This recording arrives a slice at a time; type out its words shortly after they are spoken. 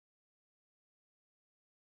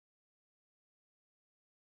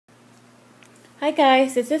Hi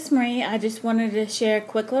guys, this is Marie. I just wanted to share a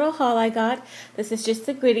quick little haul I got. This is just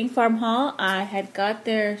a greeting farm haul. I had got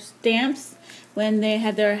their stamps when they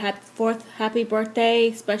had their fourth happy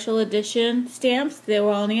birthday special edition stamps. They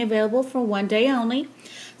were only available for one day only.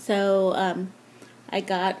 So I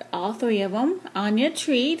got all three of them. Anya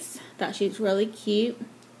treats. Thought she's really cute.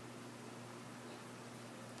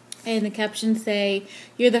 And the captions say,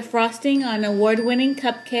 "You're the frosting on award-winning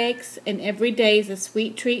cupcakes, and every day is a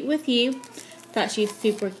sweet treat with you." Thought she's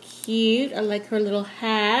super cute. I like her little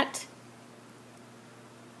hat.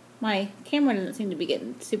 My camera doesn't seem to be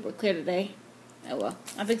getting super clear today. Oh well,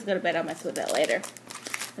 I think I'll go to bed. I'll mess with that later.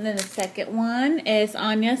 And then the second one is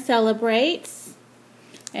Anya Celebrates.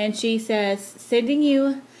 And she says, "Sending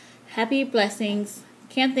you happy blessings.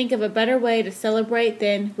 Can't think of a better way to celebrate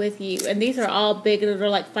than with you." And these are all big. They're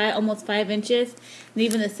like almost 5 inches. And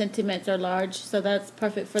even the sentiments are large. So that's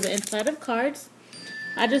perfect for the inside of cards.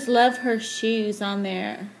 I just love her shoes on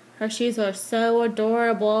there. Her shoes are so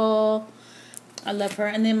adorable. I love her.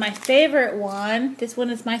 And then my favorite one, this one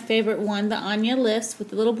is my favorite one, the Anya lifts with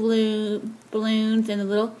the little balloons and the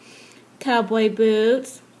little cowboy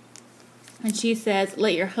boots. And she says,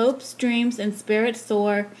 "Let your hopes, dreams, and spirits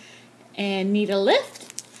soar and need a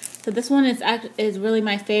lift." So this one is really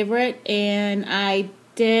my favorite, and I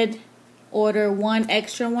did order one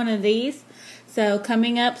extra one of these. So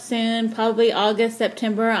coming up soon, probably August,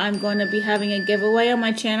 September, I'm going to be having a giveaway on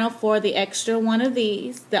my channel for the extra one of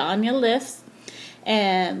these, the Anya lifts.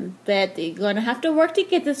 But you're going to have to work to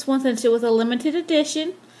get this one since it was a limited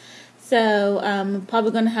edition. So I'm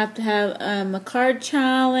probably going to have a card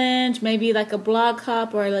challenge, maybe like a blog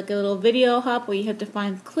hop or like a little video hop where you have to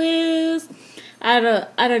find clues. I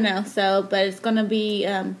don't know. So, but it's going to be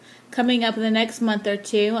coming up in the next month or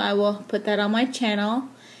two. I will put that on my channel.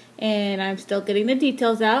 And I'm still getting the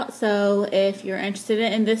details out. So if you're interested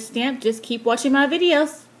in this stamp, just keep watching my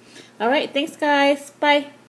videos. Alright, thanks guys. Bye.